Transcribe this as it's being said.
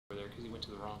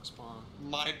went to the wrong spawn.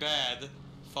 My bad,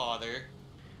 father.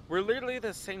 We're literally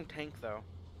the same tank, though.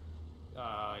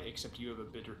 Except you have a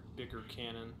bigger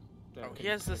cannon. That Oh, can he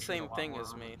has the penetrate a same lot thing more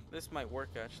as armor. me. This might work,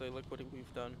 actually. Look what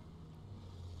we've done.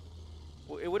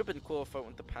 Well, it would have been cool if I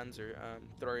went the Panzer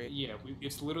 3. Yeah,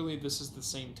 it's literally, this is the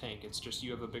same tank. It's just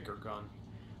you have a bigger gun.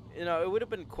 You know, it would have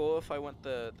been cool if I went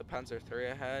the Panzer 3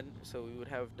 I had, so we would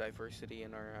have diversity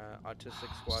in our autistic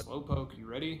squad. Slowpoke, you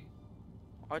ready?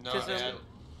 No, Autism, Dad.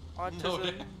 autism. No,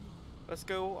 Dad. Let's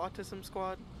go, autism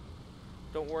squad.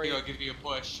 Don't worry. Here, I'll give you a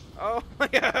push. Oh my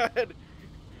god.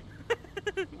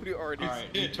 We already.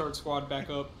 Alright, retard squad, back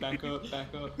up, back up, back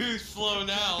up. Who's slow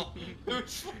now? Who's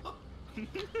slow?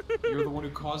 You're the one who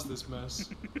caused this mess.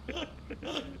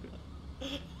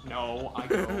 No, I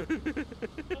go.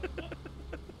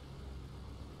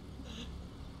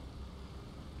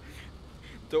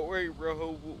 Don't worry,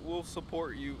 Rojo. We'll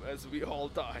support you as we all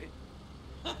die.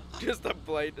 Just a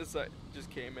blade just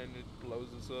came in and blows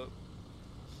us up.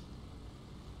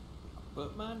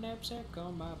 Put my knapsack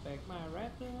on my back, my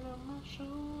rifle on my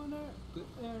shoulder. Put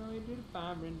that away to the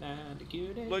fire and nine to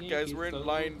kill that Look, guys, Yankee we're in soldier.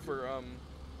 line for a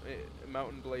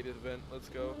Mountain Blade event. Let's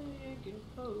go. Yankee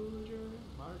soldier,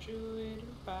 march away to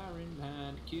the firing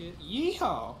line to kill.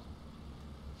 Yeehaw!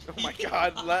 Oh my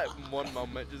god, that one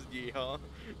moment, just yeehaw.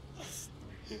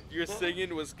 Your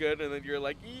singing was good, and then you're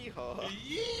like, yeehaw.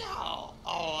 Yeah! Oh,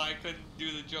 I couldn't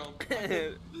do the jump.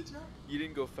 You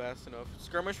didn't go fast enough.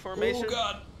 Skirmish formation? Oh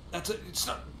god, that's it. It's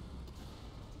not.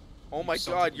 Oh my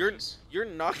Sons god, of bitches. your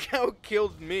knockout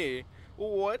killed me.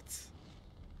 What?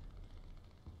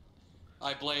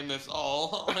 I blame this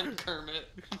all on Kermit.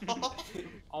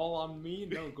 All on me?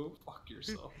 No, go fuck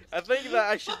yourself. I think that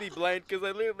I should be blamed because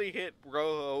I literally hit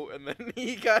Rojo and then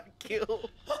he got killed.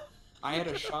 I had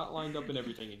a shot lined up and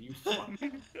everything, and you fucked.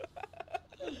 I'm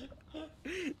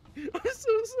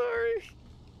so sorry.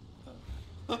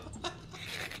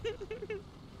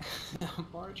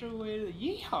 March away to the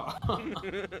yeehaw.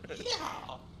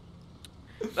 Yeah!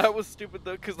 That was stupid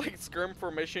though, cause like skirm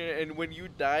formation, and when you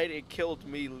died, it killed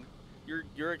me.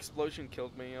 Your explosion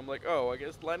killed me. I'm like, oh, I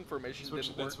guess line formation didn't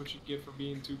work. That's what you get for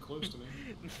being too close to me.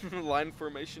 Line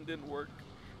formation didn't work.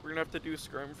 We're gonna have to do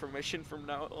skirm formation from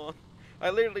now on. I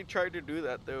literally tried to do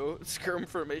that though, skirm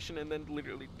formation, and then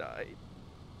literally died.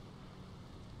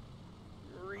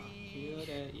 Kill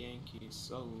that Yankee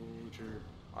soldier.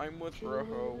 I'm with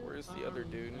Rojo. Where's the other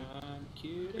dude?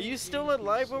 Kill Are that you still Yankee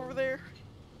alive over there?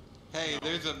 Hey,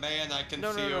 there's a man I can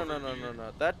No, see no, over no, no, here. no,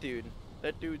 no. That dude's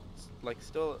like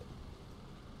still.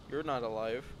 You're not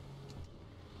alive.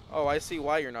 Oh, I see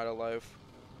why you're not alive.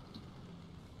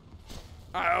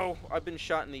 Ow! I've been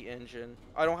shot in the engine.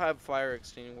 I don't have fire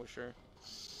extinguisher.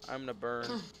 I'm gonna burn.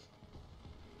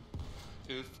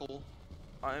 Toothful.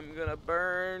 I'm gonna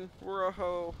burn.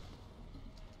 Rojo.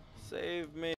 Save me.